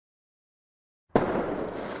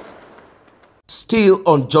Still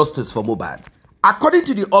on justice for Mohbad. According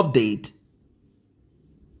to the update,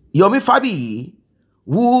 Yomi Fabiyi,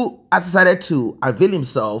 who has decided to avail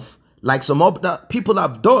himself, like some other people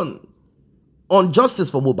have done, on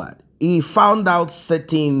justice for Mohbad, he found out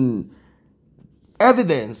certain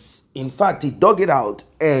evidence. In fact, he dug it out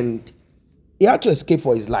and he had to escape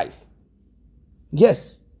for his life.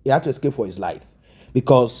 Yes, he had to escape for his life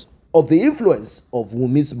because of the influence of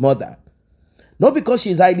Wumi's mother. Not because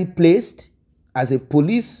she is highly placed as a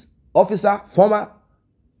police officer, former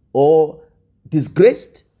or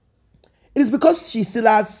disgraced. It is because she still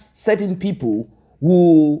has certain people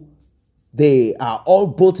who they are all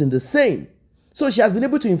both in the same. So she has been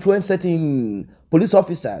able to influence certain police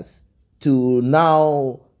officers to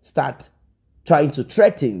now start trying to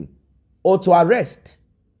threaten or to arrest.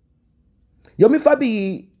 Yomi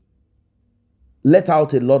Fabiyi let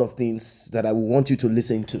out a lot of things that I will want you to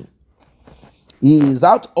listen to. He is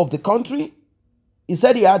out of the country. He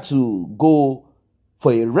said he had to go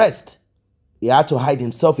for a rest. He had to hide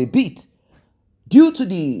himself a bit due to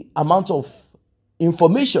the amount of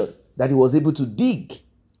information that he was able to dig.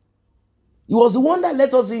 He was the one that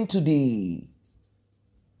let us into the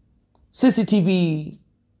Cctv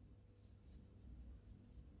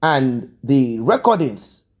and the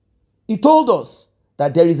recordings. He told us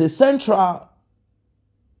that there is a central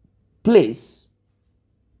place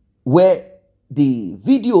where the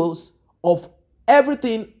videos of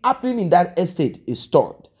everything happening in that estate is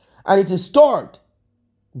stored. And it is stored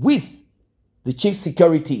with the chief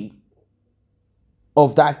security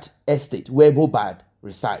of that estate where Mohbad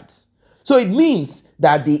resides. So it means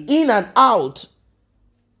that the in and out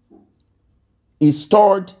is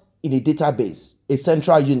stored in a database, a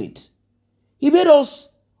central unit. He made us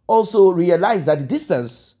also realize that the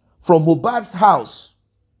distance from Mohbad's house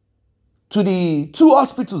to the two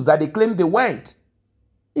hospitals that they claim they went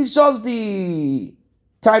is just the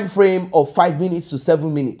time frame of 5 minutes to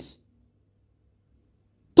 7 minutes.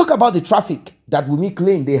 Talk about the traffic that Wumi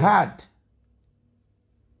claimed they had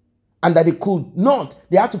and that they could not.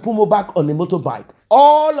 They had to put Mohbad on a motorbike.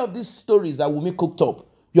 All of these stories that Wumi cooked up,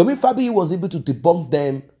 Yomi Fabiyi was able to debunk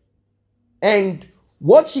them. And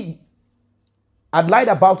what she had lied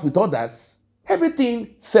about with others,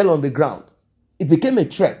 everything fell on the ground. It became a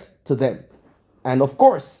threat to them. And of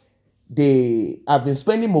course, they have been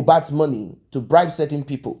spending Mohbad's money to bribe certain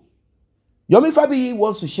people. Yomi Fabiyi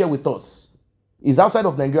wants to share with us, he's outside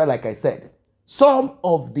of Nigeria, like I said, some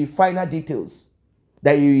of the finer details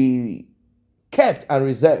that he kept and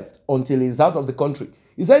reserved until he's out of the country.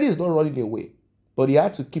 He said he's not running away, but he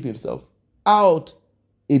had to keep himself out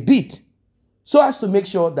a bit so as to make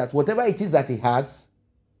sure that whatever it is that he has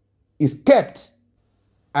is kept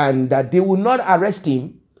and that they will not arrest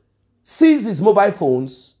him, seize his mobile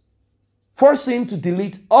phones, force him to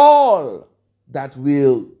delete all that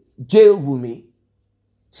will jail Wumi.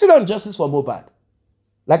 Still on justice for Mohbad.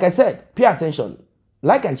 Like I said, pay attention,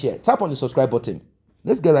 like and share, tap on the subscribe button.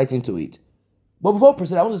 Let's get right into it. But before we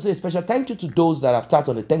proceed, I want to say a special thank you to those that have tapped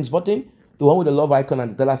on the thanks button, the one with the love icon and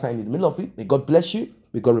the dollar sign in the middle of it. May God bless you.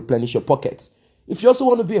 May God replenish your pockets. If you also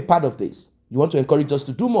want to be a part of this, you want to encourage us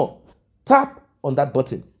to do more, tap on that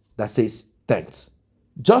button that says thanks.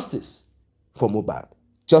 Justice for Mohbad.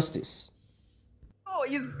 Justice. Oh,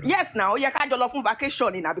 yes, now you can't go on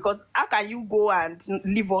vacation now because how can you go and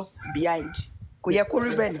leave us behind?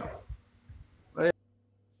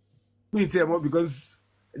 Me tell more because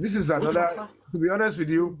this is another. To be honest with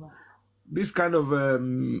you, this kind of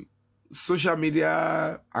social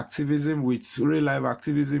media activism with real life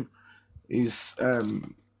activism is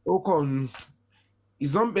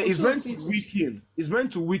it's meant to weaken. It's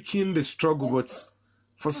meant to weaken the struggle, but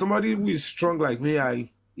for somebody who is strong like me,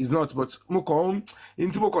 is not. But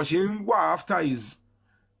after is,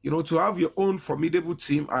 to have your own formidable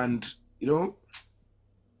team and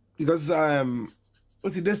because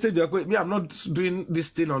but in this stage, me, I'm not doing this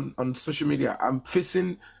thing on social media. I'm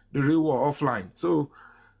facing the real war offline. So,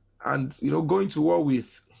 and going to war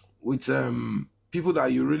with people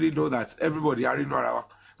that you really know that everybody already know.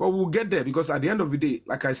 But we'll get there because at the end of the day,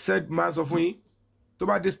 like I said, months of me, to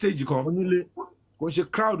about this stage you come. Because the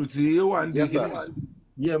crowd with you and yes, sir.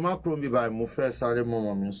 Yeah, my problem by my first Saturday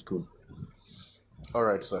mom in school. All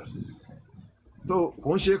right, sir. So,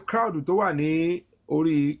 once the crowd with one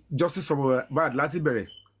Ori justice for bad Latibere.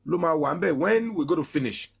 Loma Wambe, when we go to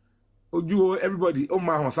finish, everybody,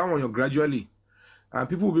 someone gradually, and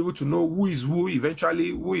people will be able to know who is who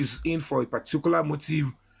eventually, who is in for a particular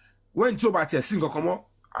motive. When two about a single come up,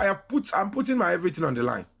 I'm putting my everything on the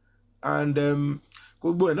line. And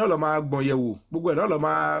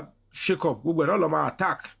shake up,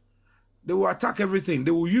 attack. They will attack everything,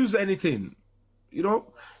 they will use anything.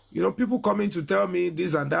 people coming to tell me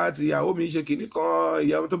this and that. Yeah, Omi shaking,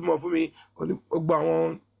 yeah, for me.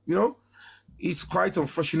 It's quite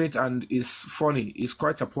unfortunate and it's funny. It's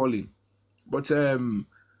quite appalling. But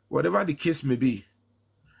whatever the case may be,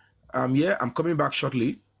 I'm coming back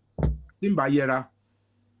shortly. In Bayera,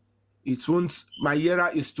 my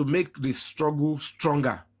era is to make the struggle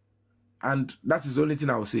stronger. And that is the only thing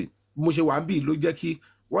I will say.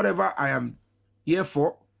 Whatever I am here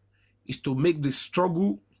for is to make the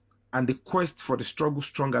struggle and the quest for the struggle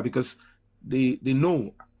stronger, because they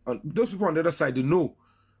know, those people on the other side, they know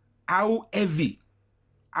how heavy,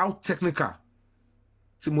 how technical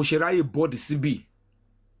Timosheraye body CB.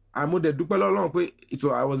 I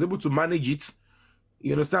was able to manage it.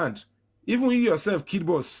 You understand? Even you yourself, Kid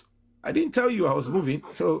Boss, I didn't tell you I was moving.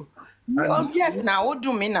 So yes, now what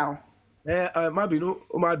do me now? Maybe no,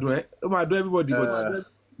 everybody, but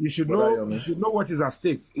you should know what is at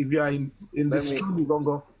stake. If you are in the struggle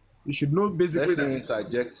longer, you should know basically. Let me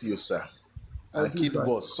interject you, sir. And Kid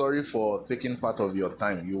Boss, sorry for taking part of your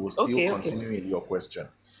time. You will still continue in your question.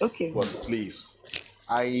 Okay. But please,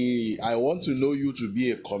 I want to know you to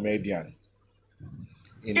be a comedian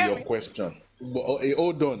in your question. But,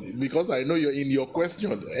 hold on, because I know you're in your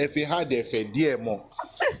question. If you had a dear more,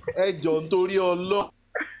 John Tori or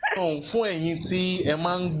fún ẹ̀yin tí ẹ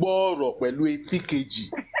máa ń gbọ́ ọ̀rọ̀ pẹ̀lú etí kejì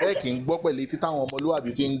ẹ kì í gbọ́ pẹ̀lú etí táwọn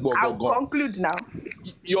ọmọlúwàbí fi ń gbọ́ gangan. I'll conclude now.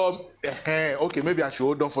 Okay, maybe I should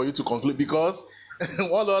hold on for you to conclude, because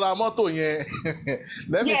wọ́n lọ ra mọ́tò yẹn.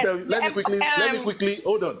 Let me quickly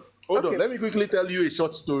hold on. Okay. Let me quickly tell you a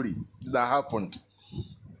short story that happened.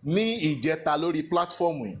 Ní ìjẹta lórí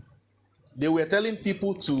platform yìí, they were telling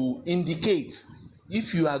people to indicate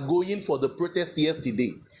if you are going for the protest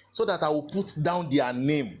yesterday, so that I will put down their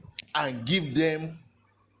name and give them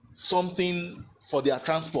something for their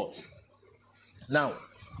transport. Now,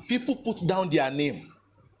 people put down their name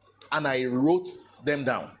and I wrote them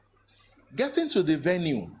down. Getting to the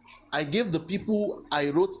venue, I gave the people I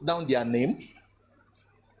wrote down their name.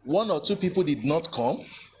 1 or 2 people did not come,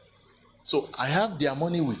 so I have their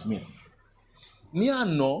money with me. Ní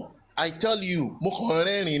àná, I tell you, mo kàn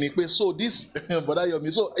rẹ́rìn ni pé so this bọ̀dá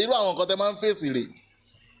Yomi, so irú àwọn nǹkan tẹ́ máa ń fèsì rè.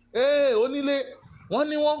 Onílé, wọ́n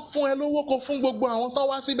ní wọ́n fún ẹ lówó kó fún gbogbo àwọn tó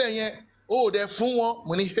wá síbẹ̀ yẹn, ó dẹ̀ fún wọn.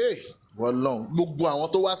 Mo ní wọ́lọ́n, gbogbo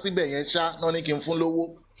àwọn tó wá síbẹ̀ yẹn ṣá náà ní kí n fún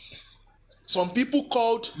lówó. Some people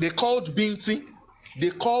they called Binti,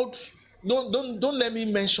 they called, don't let me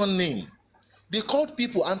mention name. They called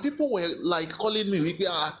people and people were like calling me, wípé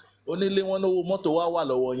onílé wọn lówó mọ́tò wá wà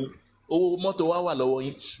lọ́wọ́ yín. Owó mọ́tò wá lọ́wọ́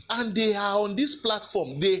yín, and they are on this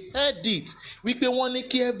platform. They heard it. Wípé wọ́n ní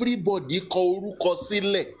kí everybody kọ orúkọ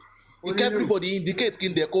sílẹ̀. Kí everybody indicate kí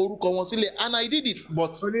n dẹ̀ kọ orúkọ wọn sílẹ̀, and I did it,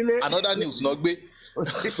 but another news náà gbé.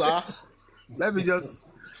 Sir, let me just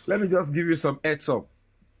give you some heads up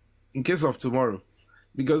in case of tomorrow,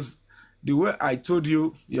 because the way I told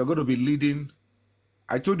you you're going to be leading,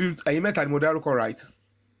 I told you I met at Modaruko, right?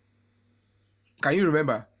 Can you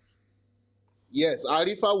remember? Yes,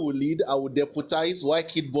 Arifa will lead. I will deputize. Why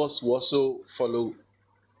Kid Boss will also follow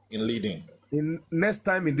in leading. In next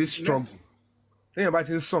time in this struggle, think about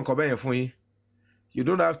this song. You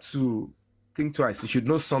don't have to think twice. You should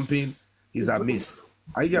know something is amiss.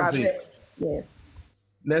 Are you saying? Yes.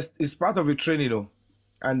 Next, it's part of a training, though,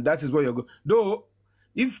 and that is where you're going. Though,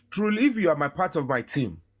 if you are my part of my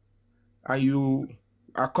team, and you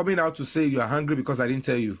are coming out to say you are hungry because I didn't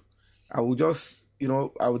tell you, I will just. I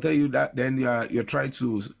will tell you that then you're trying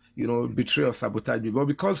to, betray or sabotage me. But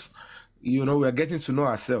because, we're getting to know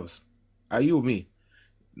ourselves. Are you with me?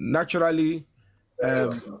 Naturally,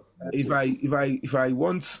 if I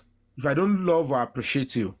don't love or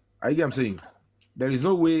appreciate you, are you get what I'm saying? There is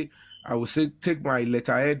no way I will say, take my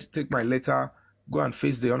letter, go and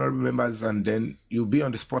face the honorable members, and then you'll be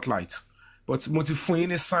on the spotlight. But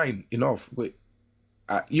Motifuin is sign enough. Wait,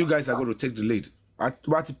 you guys are going to take the lead. At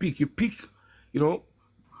the peak, you pick. Wọ́n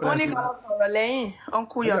ní ká lọ sọ̀rọ̀ lẹ́yìn,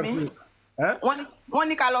 Uncle Yomi. Wọ́n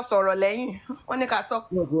ní ká lọ sọ̀rọ̀ lẹ́yìn, wọ́n ní ká sọ.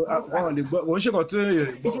 Wọ́n ṣe kàn tó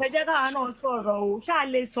yẹ. Ẹ jẹ́ ká náà sọ̀rọ̀ o, ṣáà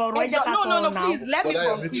lè sọ̀rọ̀, ẹ jẹ́ ká sọ̀rọ̀ náà. No, please, let me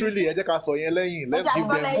conclude. Truly, ẹ jẹ́ ká sọ yẹn lẹ́yìn. Let's give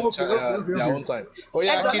them their own time.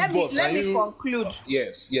 Let me conclude.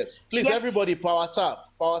 Yes. Please, everybody, power tap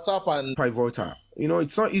and Pivotal.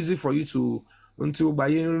 It's not easy for you to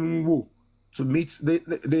meet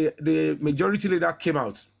the majority leader came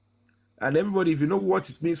out. And everybody, if you know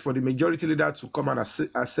what it means for the majority leader to come and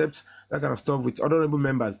accept that kind of stuff with honorable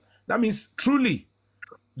members, that means truly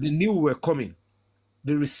they knew we were coming.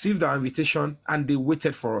 They received our invitation and they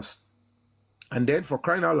waited for us. And then, for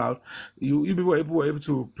crying out loud, you people were able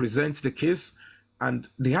to present the case, and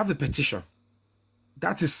they have the petition.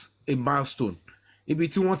 That is a milestone. ibi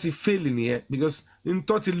tí wọ́n ti fail nìyẹn because n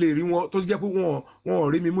tó ti lè rí wọn tó jẹ́ pé wọn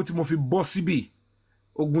ò rí mi mú tí mo fi bọ́ síbì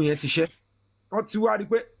ogun yẹn ti ṣẹ́ wọ́n ti wá rí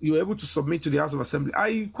pé you were able to submit to the House of Assembly.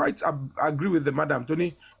 I quite agree with the madam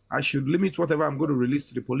Tony. I should limit whatever I'm going to release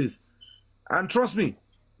to the police, and trust me,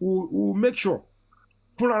 we'll make sure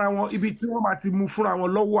fúnra wọn ibi tí wọ́n máa ti mú fúnra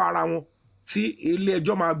wọn lọ́wọ́ ara wọn tí ilé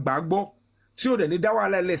ẹjọ́ máa gbà gbọ́ tí ò dẹ̀ ní dá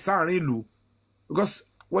wàhálà ẹlẹ́ sáàrin ìlú. Because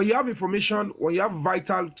when you have information, when you have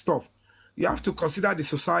vital stuff, you have to consider the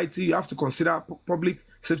society, you have to consider public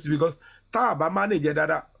safety, because tá a bá manage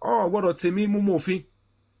dáadáa gbọ́dọ̀ tèmi mú mòfin.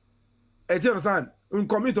 Ẹ ti understand?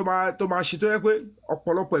 Nǹkan mi tó máa ṣe tó yẹ pé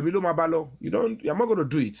ọ̀pọ̀lọpọ̀ ẹ̀mí ló máa bá lọ. You're not going to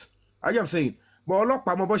do it. I am saying. But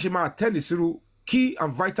ọlọ́pàá mọ bó ṣe máa attend ìṣirò key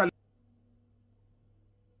and vital.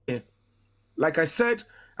 Like I said,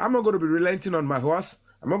 I'm not going to be relenting on my horse.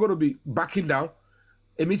 I'm not going to be backing down.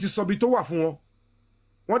 Èmi ti sọ bí tó wà fún wọn.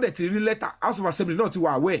 Wọ́n dẹ̀ ti rí letter House of Assembly náà ti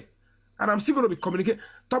wà aware. And I'm still going to be communicating.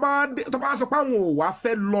 Tó bá sọ pé àwọn ò wá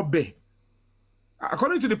fẹ́ lọ bẹ̀.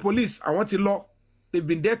 According to the police, àwọn ti lọ. They've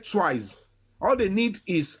been there twice. All they need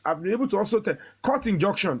is, I've been able to also tell, court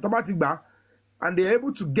injunction, tó bá ti gbà, and they're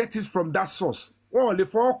able to get it from that source. Wọ́n lè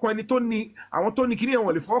fọwọ́ kan ẹni tó ní, àwọn tó ní kíní ẹ̀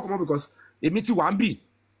wọ́n lè fọwọ́ kan mọ́ because èmi ti wà ń bì.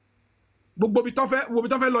 Gbogbo bí tó fẹ́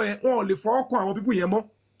lọ yẹn, wọ́n lè fọwọ́ kan àwọn pípù yẹn mọ́.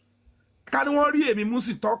 Ká ní wọ́n rí èmi mú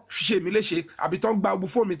sí tó ṣe mi léṣe, àbí tó gba gbogbo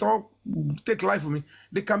fóònù mi tó take life for me,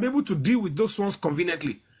 they can be able to deal with those ones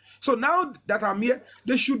conveniently. So now that I'm here,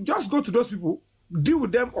 they should just go to those people, deal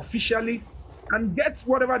with them officially, and get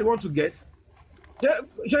whatever they want to get.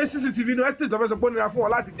 Ṣé CCTV no estate lọ́fẹ́ sọ pé nira fún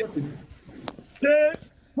wọn láti get it? Ṣé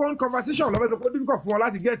phone conversation lọ́fẹ́ sọ pé difficult fún wọn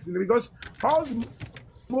láti get it? Because all the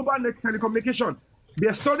mobile telecommunication,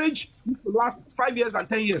 their storage used to last 5 years and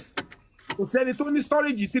 10 years. Kò sẹ́ni tó ní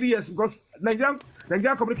storage 3 years because Nigerian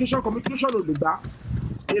communication ò lè gbà.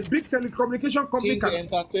 A big telecommunication company can...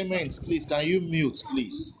 entertainment, please, can you mute,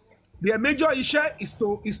 please? Their major issue is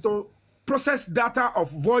to process data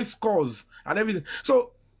of voice calls and everything.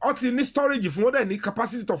 So ọtí ní storage fún wọn dẹ̀ ní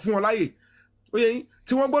capacity tó fún wọn láyè oye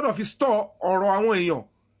tí wọ́n gbọ́dọ̀ fi store ọ̀rọ̀ àwọn èèyàn.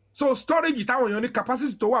 So storage táwọn èèyàn ní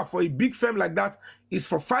capacity tó wà for a big firm like that is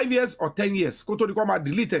for 5 years or 10 years kó tó di kó máa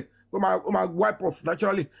delete it kó máa wipe off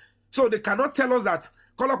naturally. So they cannot tell us that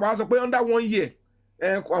kọ́lọ́pàá sọ pé under 1 year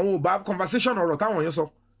àwọn ò bá conversation ọ̀rọ̀ táwọn èèyàn sọ.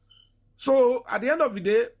 So at the end of the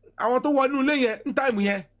day àwọn tó wọ inú ilé yẹn ní time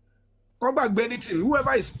yẹn kọ́ gbàgbé anything,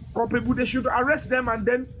 whoever is culpable they should arrest them, and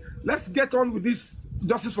then let's get on with this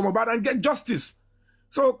justice for Mohbad and get justice.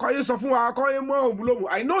 So I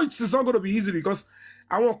know it's not going to be easy because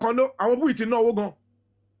àwọn people it know gan,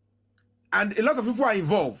 and a lot of people are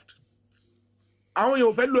involved. Àwọn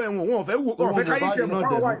yóò fẹ́ lo ẹ̀wọ̀n wọn fẹ́ káyé tẹ̀ mọ́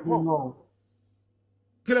káwọn wà involved.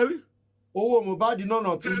 Kí lẹ wí? Owó Mohbad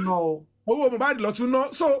náà tún ná o. Owó Mohbad lọ tún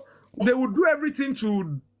ná. So they will do everything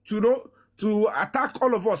to attack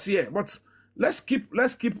all of us here, but let's keep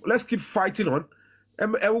fighting on.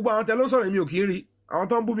 Gbogbo àwọn tẹ ló sọ̀rọ̀ èmi ò kì í rí. Àwọn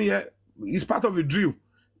tó ń bú mi yẹn is part of a drill.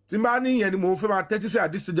 Tí n bá ní yẹn ni mo fẹ́ máa tẹ́tí sí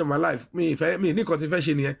at this stage of my life. Mi ní nǹkan tí fẹ́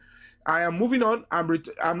ṣe nìyẹn. I am moving on.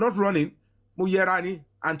 I'm not running. Mo yẹra ni,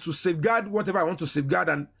 and to safeguard whatever I want to safeguard,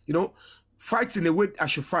 and fight in a way I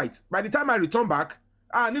should fight. By the time I return back,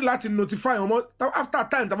 I need to notify wọn after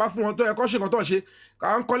time tá bá fún wọn tó yẹ kó ṣe nǹkan tó ṣe.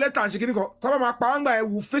 Kà ń kọ lẹ́tà ṣe kíní kan. Tá bá máa pa áńgbà ẹ̀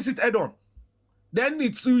will face it head on. Then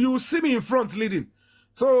you see me in front leading.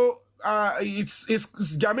 So it's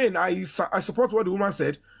Jermaine. I support what the woman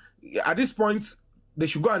said. At this point, they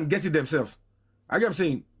should go and get it themselves. I'm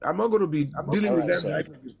saying I'm not going to be dealing with them. Sir.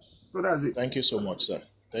 So that's it. Thank you so much, sir.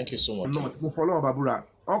 Thank you so much. No, it's follow Babura.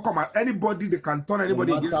 Oh, come on. Anybody they can turn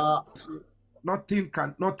anybody against. Nothing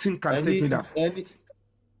can take me down.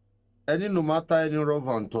 No matter any rough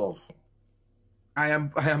and tough. I am.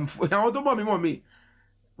 Don't me.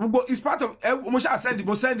 It's part of. I send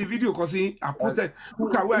the video because I posted.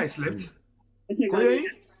 Look at where I slept.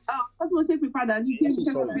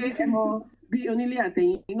 Bí onílé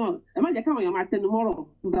àtẹ̀yìn náà ẹ má jẹ́ káwọn èèyàn máa tẹnu mọ́rọ̀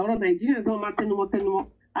ọ̀rọ̀ Nàìjíríà náà máa tẹnu mọ́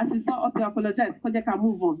àti sọ ọtí apologize kó jẹ́ ká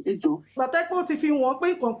move on ẹ jọ. Bàtẹ́pọ̀ ti fi wọ́n pé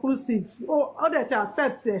inconclusive ó dẹ̀ ti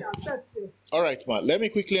accept ẹ̀. All right, ma, let me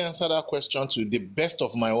quickly answer that question to the best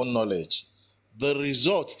of my own knowledge. The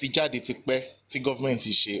result ti jáde ti pẹ́ tí government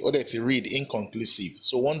ti ṣe ó dẹ̀ ti read inconclusive,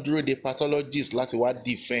 so wọ́n dúró de pathologist láti wá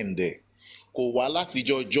defend ẹ̀ kò wá láti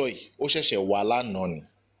joy ó ṣẹ̀ṣẹ̀ wá lánàá ni.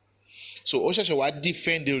 So ó ṣẹ̀ṣẹ̀ wá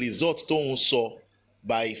defend the result tó ń sọ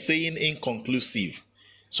by saying inconclusive.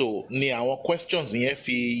 So ni àwọn questions yẹn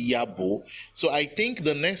fi yàbò. So I think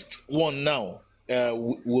the next one now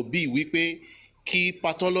will be wípé kí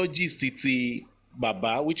pathologist ti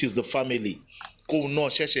bàbá, which is the family, kó náà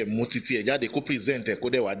ṣẹ̀ṣẹ̀ mú títí ẹ̀ jáde kó present ẹ̀ kó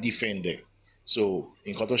dẹ̀ wá defend ẹ̀. So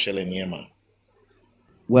nǹkan tó ṣẹlẹ̀ nìyẹn mà.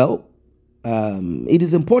 Well, it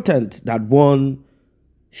is important that one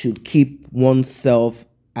should keep oneself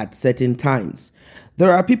at certain times.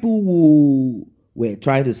 There are people who were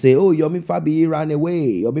trying to say, oh, Yomi Fabiyi ran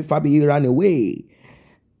away, Yomi Fabiyi ran away,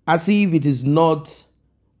 as if it is not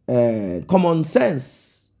common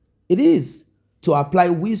sense. It is to apply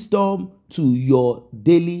wisdom to your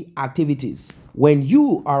daily activities. When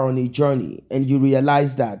you are on a journey and you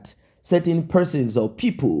realize that certain persons or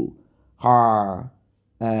people are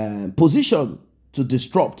positioned to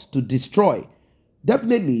disrupt, to destroy,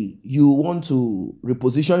 definitely you want to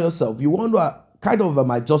reposition yourself. You want to kind of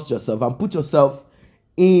adjust yourself and put yourself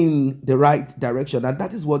in the right direction. And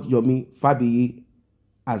that is what Yomi Fabiyi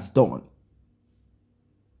has done.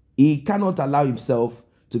 He cannot allow himself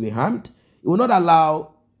to be harmed. He will not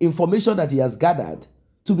allow information that he has gathered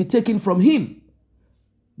to be taken from him.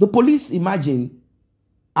 The police, imagine,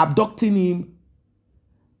 abducting him,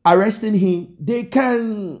 arresting him. They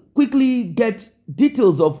can quickly get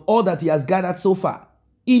details of all that he has gathered so far.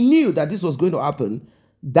 He knew that this was going to happen.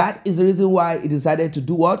 That is the reason why he decided to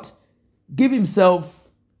do what? Give himself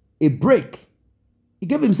a break. He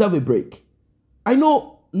gave himself a break. I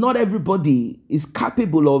know not everybody is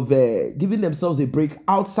capable of giving themselves a break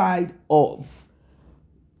outside of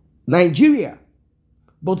Nigeria.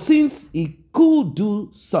 But since he could do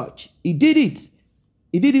such, he did it.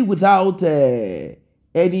 He did it without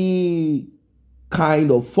any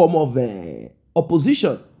kind of form of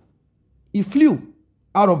opposition. He flew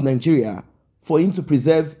out of Nigeria for him to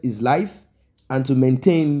preserve his life and to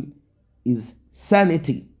maintain his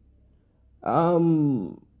sanity.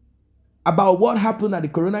 About what happened at the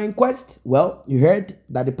coroner inquest? Well, you heard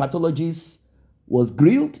that the pathologist was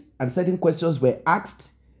grilled and certain questions were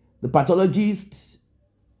asked. The pathologist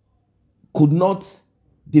could not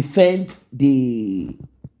defend the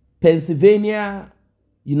Pennsylvania,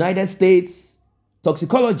 United States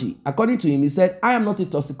toxicology. According to him, he said, I am not a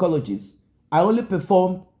toxicologist. I only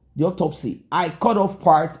performed the autopsy. I cut off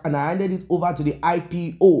parts and I handed it over to the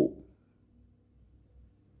IPO.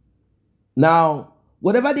 Now,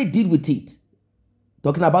 whatever they did with it,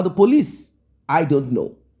 talking about the police, I don't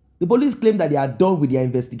know. The police claim that they are done with their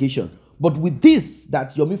investigation. But with this,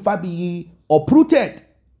 that Yomi Fabiyi uprooted,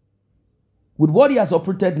 with what he has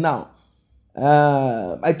uprooted now,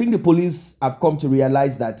 I think the police have come to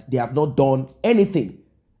realize that they have not done anything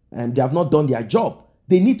and they have not done their job.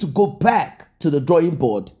 They need to go back to the drawing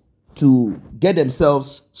board to get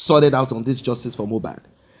themselves sorted out on this justice for Mohbad.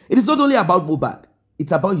 It is not only about Mohbad,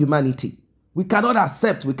 it's about humanity. We cannot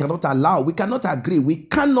accept, we cannot allow, we cannot agree, we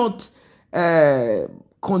cannot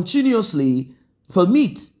continuously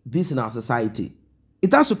permit this in our society.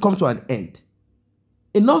 It has to come to an end.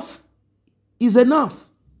 Enough is enough.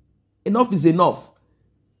 Enough is enough.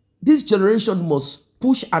 This generation must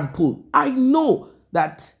push and pull. I know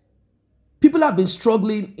that people have been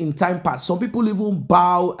struggling in time past. Some people even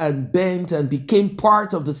bow and bent and became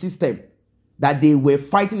part of the system that they were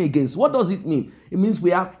fighting against. What does it mean? It means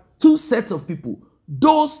we have two sets of people.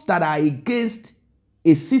 Those that are against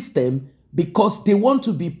a system because they want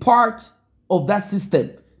to be part of that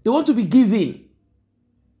system. They want to be given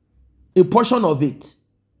a portion of it.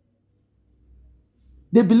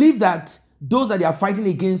 They believe that those that they are fighting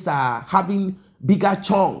against are having bigger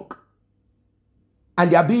chunk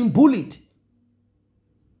and they are being bullied.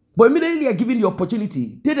 But immediately they are given the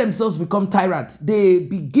opportunity, they themselves become tyrants. They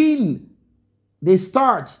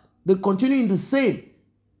continue in the same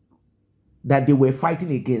that they were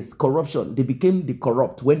fighting against, corruption. They became the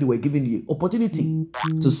corrupt when they were given the opportunity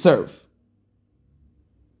to serve.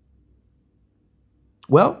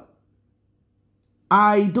 Well,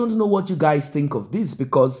 I don't know what you guys think of this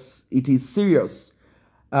because it is serious.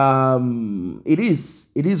 It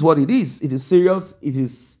is what it is. It is serious. It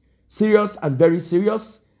is serious and very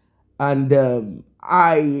serious. And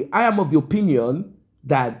I am of the opinion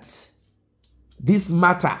that this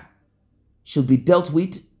matter should be dealt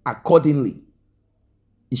with accordingly.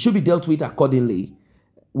 It should be dealt with accordingly.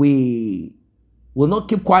 We will not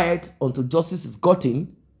keep quiet until justice is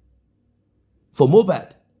gotten for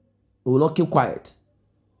Mohbad. We will not keep quiet.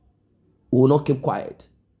 We will not keep quiet.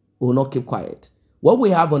 We will not keep quiet. What we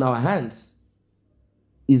have on our hands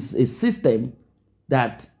is a system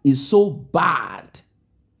that is so bad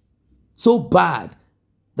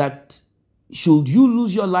that should you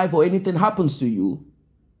lose your life or anything happens to you,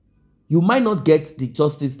 you might not get the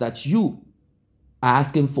justice that you are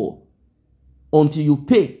asking for until you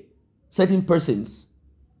pay certain persons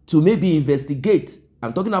to maybe investigate.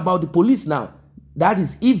 I'm talking about the police now. That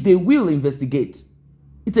is, if they will investigate.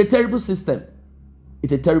 It's a terrible system.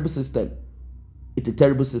 It's a terrible system. It's a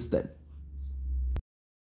terrible system.